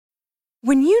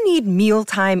When you need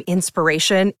mealtime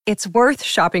inspiration, it's worth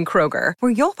shopping Kroger,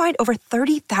 where you'll find over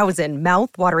 30,000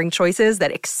 mouth-watering choices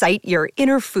that excite your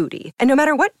inner foodie. And no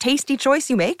matter what tasty choice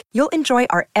you make, you'll enjoy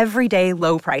our everyday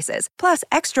low prices, plus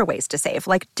extra ways to save,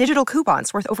 like digital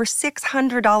coupons worth over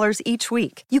 $600 each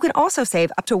week. You can also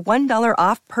save up to $1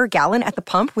 off per gallon at the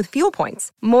pump with fuel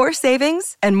points. More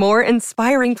savings and more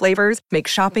inspiring flavors make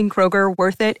shopping Kroger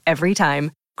worth it every time.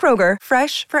 Kroger,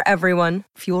 fresh for everyone.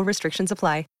 Fuel restrictions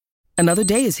apply. Another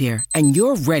day is here, and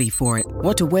you're ready for it.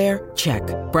 What to wear? Check.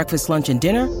 Breakfast, lunch, and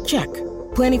dinner? Check.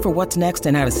 Planning for what's next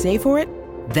and how to save for it?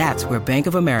 That's where Bank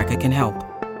of America can help.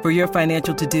 For your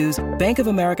financial to-dos, Bank of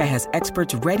America has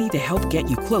experts ready to help get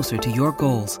you closer to your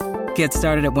goals. Get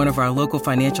started at one of our local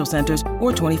financial centers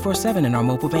or 24/7 in our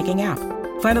mobile banking app.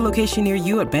 Find a location near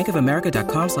you at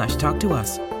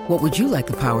bankofamerica.com/talktous. What would you like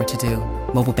the power to do?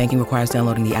 Mobile banking requires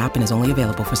downloading the app and is only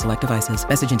available for select devices.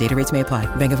 Message and data rates may apply.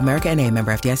 Bank of America N.A.,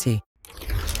 member FDIC.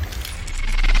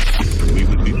 We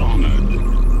would be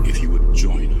honored if you would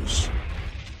join us.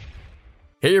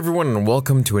 Hey everyone, and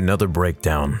welcome to another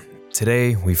breakdown.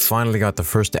 Today, we finally got the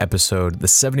first episode, the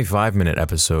 75-minute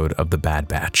episode of The Bad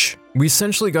Batch. We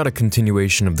essentially got a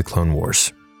continuation of the Clone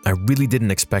Wars. I really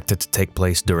didn't expect it to take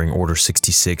place during Order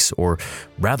 66, or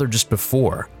rather just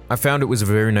before. I found it was a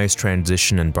very nice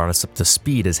transition and brought us up to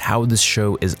speed as how this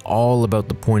show is all about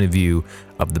the point of view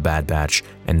of the Bad Batch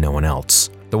and no one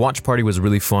else. The watch party was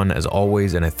really fun as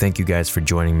always, and I thank you guys for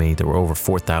joining me. There were over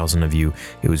 4,000 of you.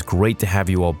 It was great to have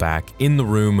you all back in the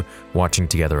room watching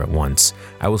together at once.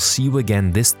 I will see you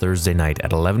again this Thursday night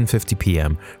at 11:50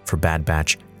 p.m. for Bad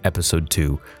Batch Episode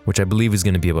 2, which I believe is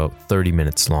going to be about 30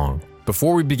 minutes long.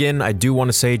 Before we begin, I do want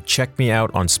to say check me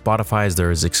out on Spotify as there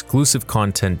is exclusive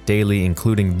content daily,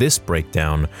 including this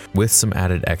breakdown with some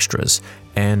added extras,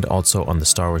 and also on the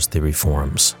Star Wars Theory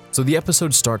forums. So the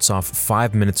episode starts off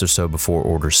 5 minutes or so before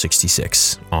Order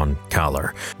 66 on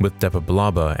Kalar, with Depa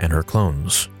Billaba and her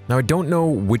clones. Now I don't know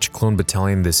which clone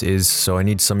battalion this is, so I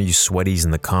need some of you sweaties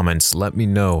in the comments, let me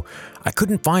know. I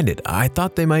couldn't find it. I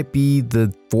thought they might be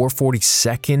the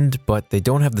 442nd, but they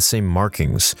don't have the same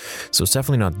markings, so it's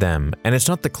definitely not them. And it's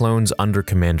not the clones under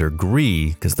Commander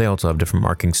Gree, because they also have different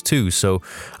markings too, so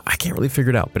I can't really figure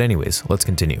it out. But anyways, let's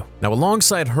continue. Now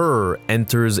alongside her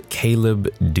enters Caleb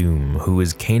Doom, who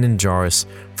is Kanan Jarrus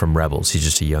from Rebels. He's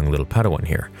just a young little Padawan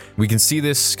here. We can see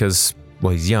this because,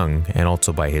 well, he's young, and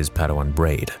also by his Padawan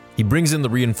braid. He brings in the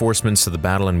reinforcements to the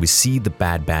battle, and we see the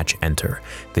Bad Batch enter.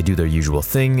 They do their usual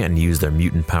thing and use their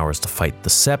mutant powers to fight the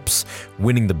Seps,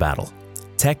 winning the battle.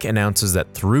 Tech announces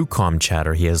that through comm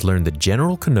chatter, he has learned that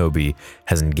General Kenobi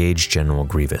has engaged General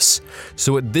Grievous.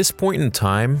 So at this point in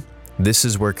time, this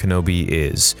is where Kenobi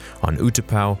is, on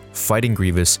Utapau, fighting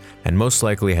Grievous, and most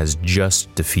likely has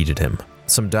just defeated him.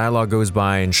 Some dialogue goes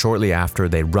by, and shortly after,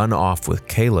 they run off with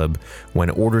Caleb when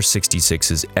Order 66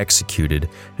 is executed,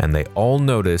 and they all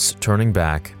notice, turning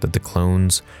back, that the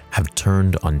clones have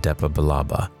turned on Depa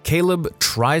Billaba. Caleb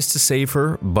tries to save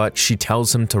her, but she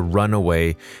tells him to run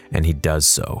away, and he does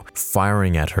so,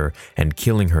 firing at her and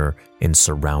killing her in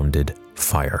surrounded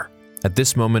fire. At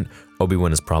this moment,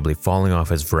 Obi-Wan is probably falling off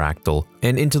his Varactyl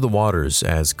and into the waters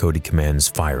as Cody commands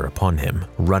fire upon him,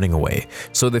 running away.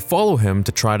 So they follow him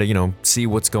to try to, see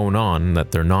what's going on,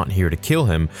 that they're not here to kill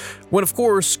him, when of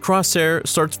course Crosshair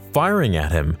starts firing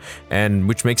at him, and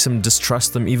which makes him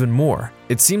distrust them even more.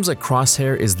 It seems like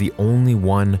Crosshair is the only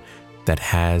one that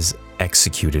has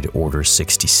executed Order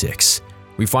 66.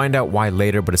 We find out why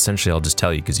later, but essentially I'll just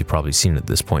tell you because you've probably seen it at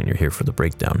this point and you're here for the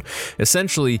breakdown.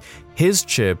 Essentially, his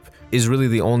chip is really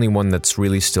the only one that's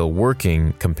really still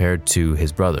working compared to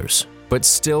his brothers. But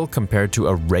still, compared to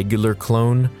a regular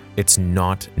clone, it's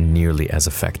not nearly as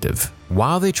effective.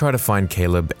 While they try to find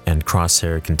Caleb and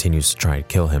Crosshair continues to try to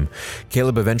kill him,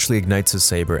 Caleb eventually ignites his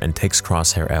saber and takes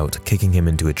Crosshair out, kicking him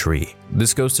into a tree.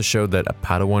 This goes to show that a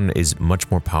Padawan is much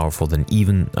more powerful than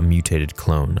even a mutated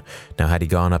clone. Now, had he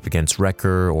gone up against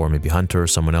Wrecker or maybe Hunter or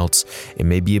someone else, it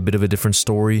may be a bit of a different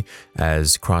story,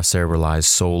 as Crosshair relies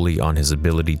solely on his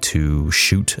ability to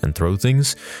shoot and throw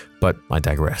things, but I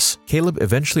digress. Caleb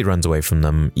eventually runs away from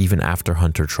them even after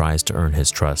Hunter tries to earn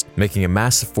his trust, making a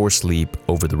massive force leap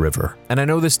over the river. And I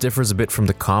know this differs a bit from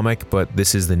the comic, but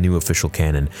this is the new official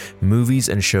canon. Movies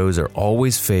and shows are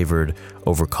always favored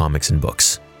over comics and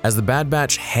books. As the Bad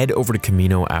Batch head over to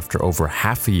Kamino after over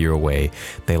half a year away,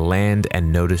 they land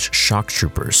and notice shock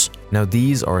troopers. Now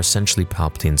these are essentially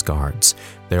Palpatine's guards.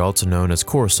 They're also known as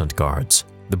Coruscant guards.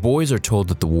 The boys are told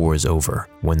that the war is over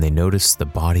when they notice the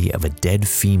body of a dead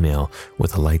female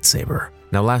with a lightsaber.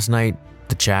 Now last night,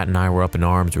 the chat and I were up in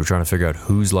arms. We were trying to figure out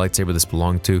whose lightsaber this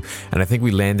belonged to, and I think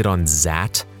we landed on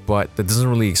Zat, but that doesn't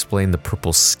really explain the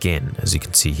purple skin, as you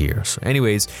can see here. So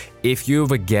anyways, if you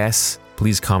have a guess,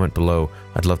 please comment below.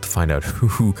 I'd love to find out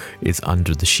who is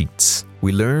under the sheets.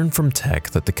 We learn from Tech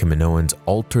that the Kaminoans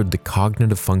altered the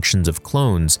cognitive functions of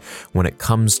clones when it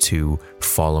comes to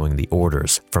following the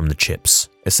orders from the chips.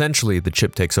 Essentially, the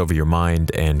chip takes over your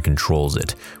mind and controls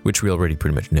it, which we already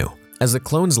pretty much knew. As the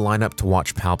clones line up to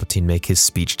watch Palpatine make his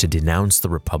speech to denounce the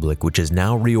Republic, which is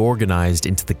now reorganized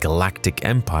into the Galactic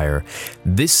Empire,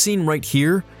 this scene right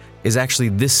here is actually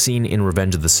this scene in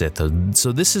Revenge of the Sith.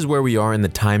 So this is where we are in the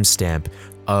timestamp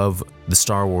of the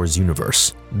Star Wars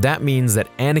universe. That means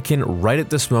that Anakin, right at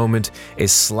this moment,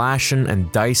 is slashing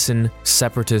and dicing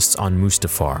separatists on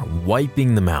Mustafar,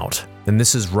 wiping them out. And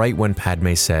this is right when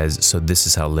Padme says, "So this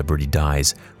is how liberty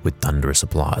dies," with thunderous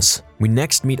applause. We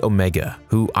next meet Omega,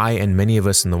 who I and many of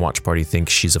us in the watch party think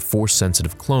she's a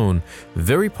Force-sensitive clone,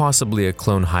 very possibly a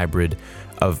clone hybrid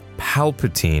of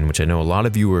Palpatine, which I know a lot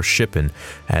of you are shipping,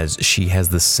 as she has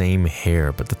the same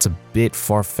hair, but that's a bit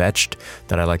far-fetched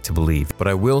that I like to believe. But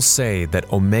I will say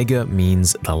that Omega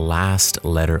means the last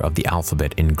letter of the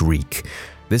alphabet in Greek.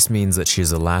 This means that she is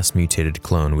the last mutated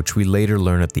clone, which we later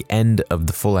learn at the end of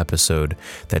the full episode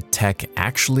that Tech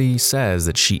actually says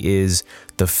that she is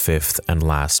the 5th and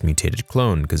last mutated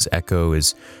clone, because Echo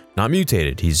is not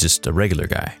mutated, he's just a regular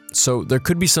guy. So there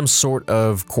could be some sort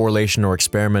of correlation or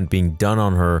experiment being done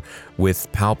on her with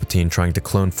Palpatine trying to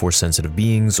clone Force-sensitive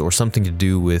beings, or something to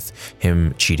do with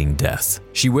him cheating death.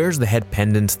 She wears the head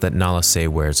pendant that Nala Se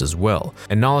wears as well,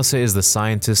 and Nala Se is the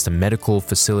scientist and medical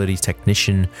facility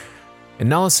technician, and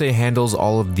Nala Se handles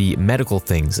all of the medical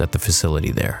things at the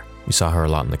facility there. We saw her a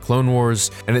lot in the Clone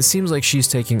Wars, and it seems like she's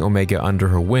taking Omega under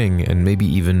her wing, and maybe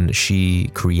even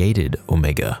she created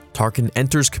Omega. Tarkin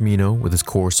enters Kamino with his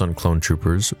course on clone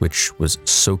troopers, which was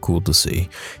so cool to see.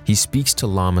 He speaks to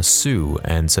Lama Su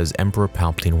and says Emperor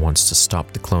Palpatine wants to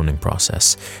stop the cloning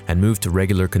process and move to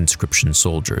regular conscription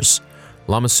soldiers.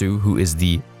 Lama Su, who is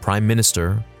the Prime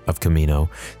Minister of Kamino,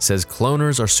 says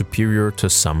cloners are superior to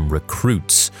some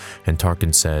recruits, and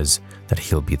Tarkin says that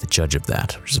he'll be the judge of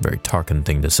that, which is a very Tarkin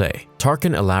thing to say.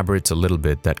 Tarkin elaborates a little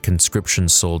bit that conscription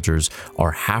soldiers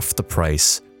are half the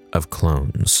price of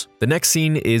clones. The next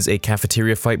scene is a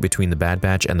cafeteria fight between the Bad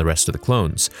Batch and the rest of the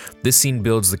clones. This scene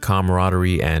builds the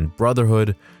camaraderie and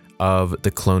brotherhood of the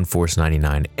Clone Force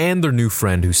 99 and their new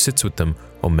friend who sits with them,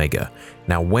 Omega.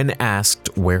 Now, when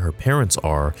asked where her parents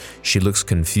are, she looks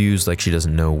confused, like she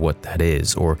doesn't know what that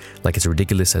is, or like it's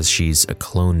ridiculous as she's a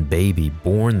clone baby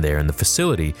born there in the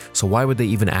facility, so why would they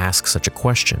even ask such a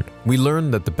question? We learn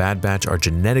that the Bad Batch are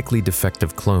genetically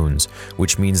defective clones,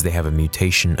 which means they have a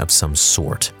mutation of some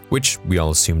sort, which we all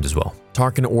assumed as well.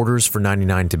 Tarkin orders for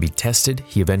 99 to be tested.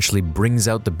 He eventually brings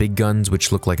out the big guns,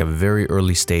 which look like a very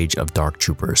early stage of Dark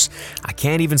Troopers. I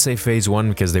can't even say Phase 1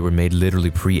 because they were made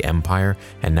literally pre-Empire,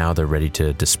 and now they're ready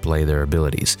to display their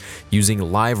abilities. Using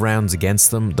live rounds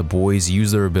against them, the boys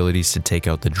use their abilities to take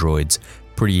out the droids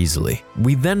pretty easily.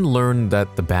 We then learn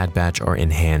that the Bad Batch are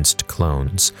enhanced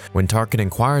clones. When Tarkin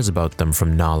inquires about them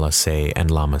from Nala Se and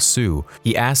Lama Su,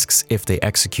 he asks if they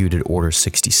executed Order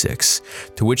 66,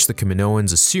 to which the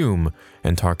Kaminoans assume,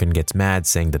 and Tarkin gets mad,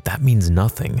 saying that that means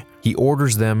nothing. He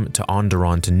orders them to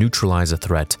Onderon to neutralize a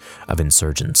threat of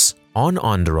insurgents. On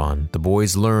Onderon, the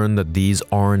boys learn that these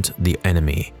aren't the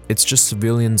enemy. It's just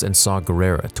civilians and Saw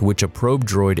Gerrera, to which a probe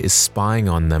droid is spying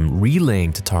on them,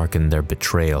 relaying to Tarkin their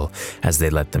betrayal as they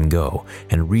let them go,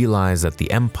 and realize that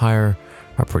the Empire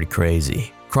are pretty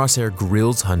crazy. Crosshair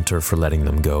grills Hunter for letting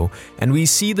them go, and we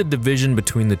see the division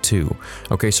between the two.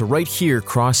 Okay, so right here,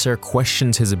 Crosshair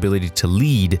questions his ability to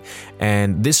lead,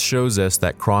 and this shows us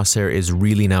that Crosshair is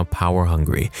really now power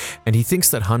hungry, and he thinks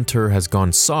that Hunter has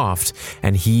gone soft,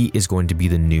 and he is going to be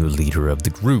the new leader of the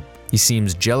group. He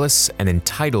seems jealous and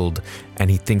entitled,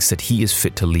 and he thinks that he is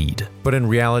fit to lead. But in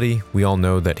reality, we all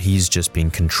know that he's just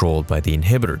being controlled by the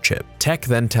inhibitor chip. Tech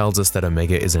then tells us that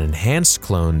Omega is an enhanced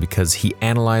clone because he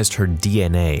analyzed her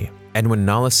DNA. And when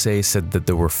Nala Se said that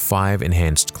there were 5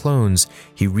 enhanced clones,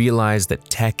 he realized that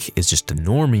Tech is just a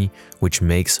normie, which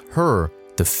makes her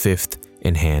the 5th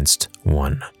enhanced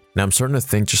one. Now, I'm starting to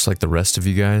think, just like the rest of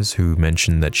you guys who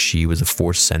mentioned that she was a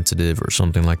Force sensitive or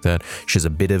something like that, she has a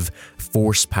bit of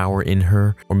Force power in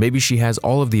her, or maybe she has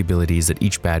all of the abilities that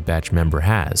each Bad Batch member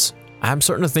has. I'm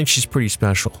starting to think she's pretty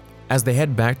special. As they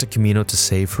head back to Kamino to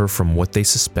save her from what they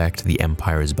suspect the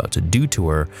Empire is about to do to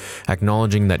her,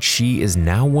 acknowledging that she is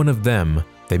now one of them,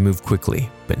 they move quickly,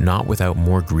 but not without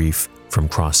more grief from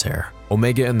Crosshair.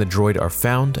 Omega and the droid are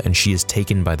found, and she is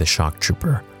taken by the shock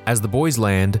trooper. As the boys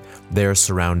land, they are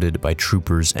surrounded by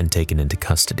troopers and taken into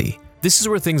custody. This is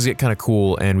where things get kind of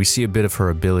cool, and we see a bit of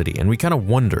her ability, and we kind of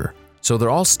wonder, So they're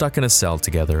all stuck in a cell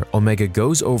together. Omega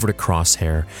goes over to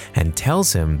Crosshair and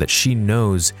tells him that she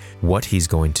knows what he's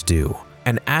going to do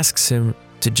and asks him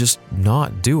to just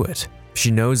not do it.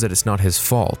 She knows that it's not his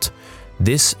fault.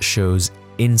 This shows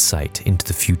insight into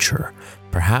the future,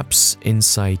 perhaps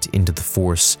insight into the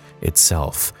Force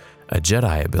itself, a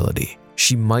Jedi ability.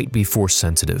 She might be Force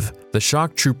sensitive. The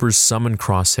shock troopers summon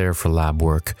Crosshair for lab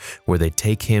work, where they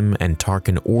take him and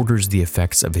Tarkin orders the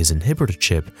effects of his inhibitor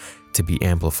chip to be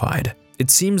amplified. It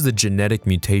seems the genetic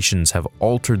mutations have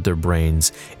altered their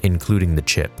brains, including the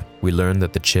chip. We learn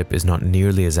that the chip is not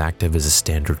nearly as active as a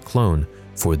standard clone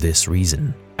for this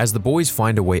reason. As the boys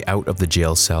find a way out of the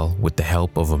jail cell with the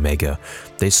help of Omega,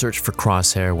 they search for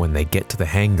Crosshair when they get to the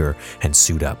hangar and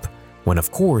suit up. When,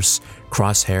 of course,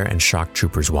 Crosshair and shock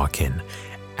troopers walk in.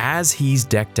 As he's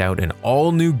decked out in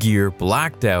all new gear,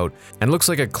 blacked out, and looks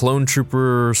like a clone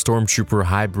trooper, stormtrooper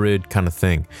hybrid kind of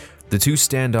thing. The two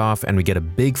stand off and we get a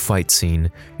big fight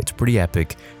scene. It's pretty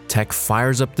epic. Tech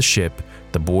fires up the ship,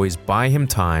 the boys buy him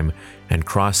time, and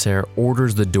Crosshair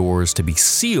orders the doors to be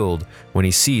sealed when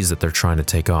he sees that they're trying to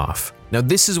take off. Now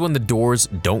this is when the doors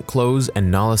don't close and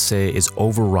Nala Se is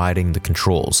overriding the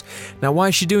controls. Now why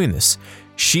is she doing this?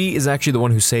 She is actually the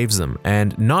one who saves them,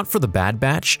 and not for the Bad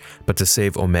Batch, but to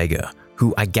save Omega,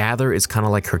 who I gather is kind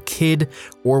of like her kid,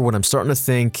 or what I'm starting to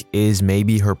think is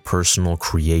maybe her personal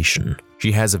creation.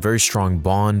 She has a very strong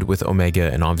bond with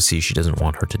Omega, and obviously she doesn't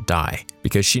want her to die,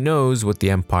 because she knows what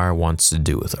the Empire wants to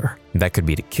do with her. That could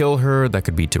be to kill her, that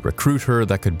could be to recruit her,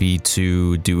 that could be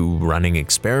to do running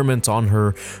experiments on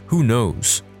her, who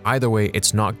knows? Either way,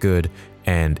 it's not good,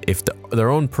 and if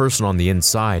their own person on the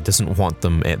inside doesn't want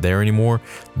them there anymore,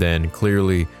 then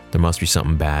clearly there must be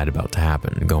something bad about to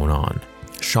happen going on.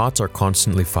 Shots are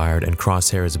constantly fired and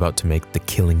Crosshair is about to make the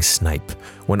killing snipe,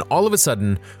 when all of a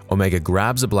sudden, Omega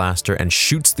grabs a blaster and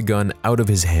shoots the gun out of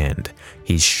his hand.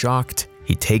 He's shocked,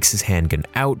 he takes his handgun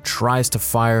out, tries to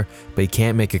fire, but he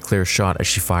can't make a clear shot as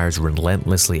she fires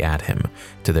relentlessly at him,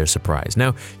 to their surprise.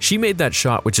 Now, she made that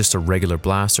shot with just a regular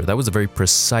blaster. That was a very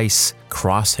precise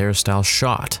Crosshair style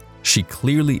shot. She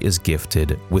clearly is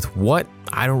gifted with what?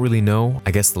 I don't really know.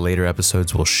 I guess the later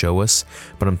episodes will show us,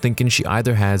 but I'm thinking she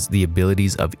either has the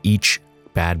abilities of each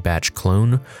Bad Batch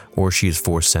clone, or she is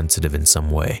Force sensitive in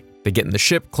some way. They get in the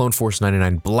ship, Clone Force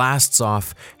 99 blasts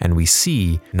off, and we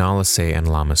see Nala Se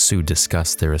and Lama Su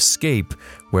discuss their escape,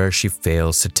 where she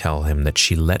fails to tell him that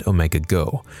she let Omega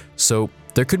go. So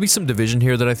there could be some division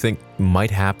here that I think might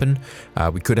happen.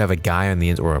 We could have a guy on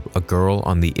the or a girl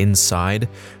on the inside.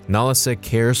 Nala Se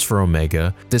cares for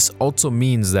Omega. This also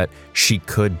means that she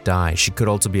could die. She could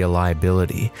also be a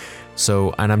liability.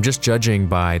 So, and I'm just judging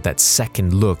by that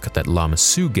second look that Lama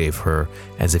Su gave her,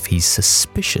 as if he's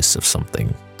suspicious of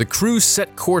something. The crew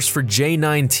set course for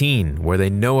J19, where they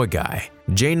know a guy.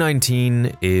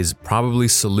 J19 is probably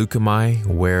Seleucami,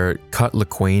 where Cut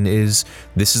Lawquane is.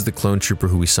 This is the clone trooper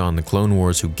who we saw in the Clone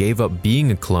Wars, who gave up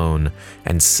being a clone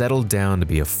and settled down to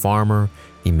be a farmer.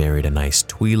 He married a nice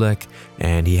Twi'lek,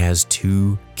 and he has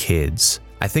 2 kids.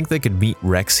 I think they could meet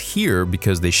Rex here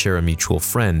because they share a mutual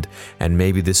friend, and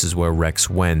maybe this is where Rex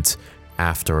went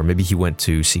after, or maybe he went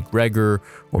to seek Gregor,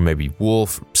 or maybe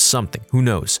Wolf, something, who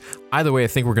knows. Either way, I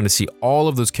think we're going to see all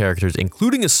of those characters,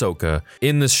 including Ahsoka,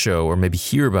 in this show, or maybe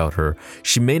hear about her.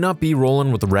 She may not be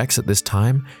rolling with Rex at this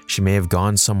time. She may have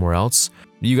gone somewhere else.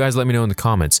 You guys let me know in the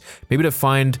comments. Maybe to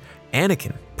find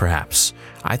Anakin, perhaps.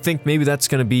 I think maybe that's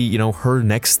going to be, her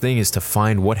next thing is to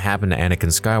find what happened to Anakin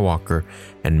Skywalker,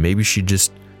 and maybe she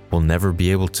just will never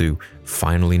be able to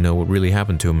finally know what really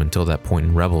happened to him until that point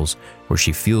in Rebels, where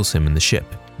she feels him in the ship.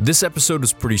 This episode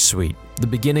was pretty sweet. The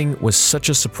beginning was such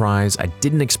a surprise. I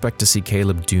didn't expect to see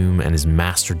Caleb Dume and his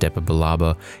master Depa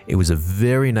Billaba. It was a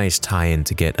very nice tie-in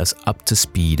to get us up to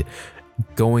speed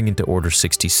going into Order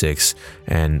 66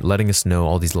 and letting us know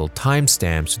all these little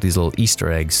timestamps, these little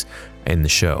Easter eggs in the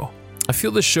show. I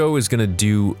feel the show is going to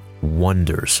do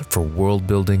wonders for world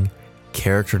building,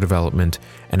 character development,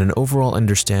 and an overall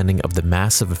understanding of the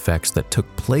massive effects that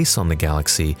took place on the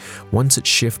galaxy once it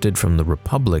shifted from the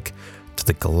Republic to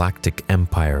the Galactic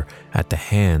Empire at the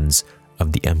hands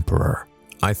of the Emperor.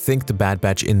 I think the Bad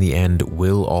Batch in the end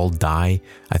will all die.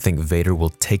 I think Vader will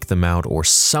take them out, or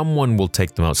someone will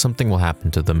take them out. Something will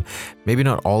happen to them. Maybe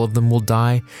not all of them will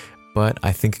die, but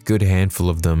I think a good handful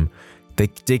of them,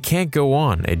 they can't go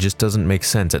on. It just doesn't make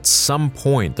sense. At some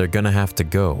point, they're gonna have to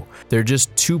go. They're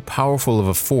just too powerful of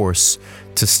a force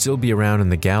to still be around in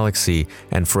the galaxy,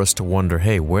 and for us to wonder,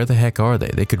 hey, where the heck are they?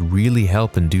 They could really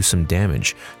help and do some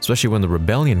damage, especially when the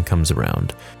rebellion comes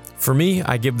around. For me,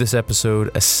 I give this episode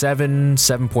a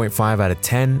 7.5 out of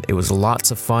 10. It was lots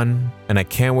of fun, and I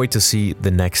can't wait to see the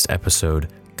next episode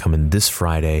coming this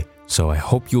Friday. So I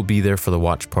hope you'll be there for the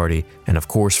watch party and of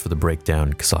course for the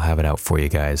breakdown, because I'll have it out for you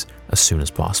guys as soon as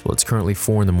possible. It's currently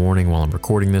 4 in the morning while I'm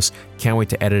recording this. Can't wait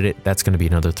to edit it. That's going to be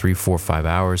another 3, 4, 5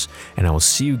 hours, and I will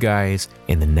see you guys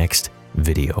in the next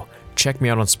video. Check me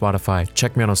out on Spotify.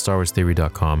 Check me out on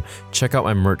StarWarsTheory.com. Check out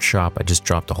my merch shop. I just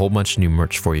dropped a whole bunch of new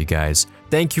merch for you guys.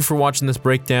 Thank you for watching this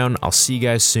breakdown. I'll see you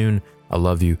guys soon. I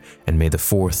love you, and may the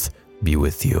 4th be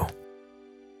with you.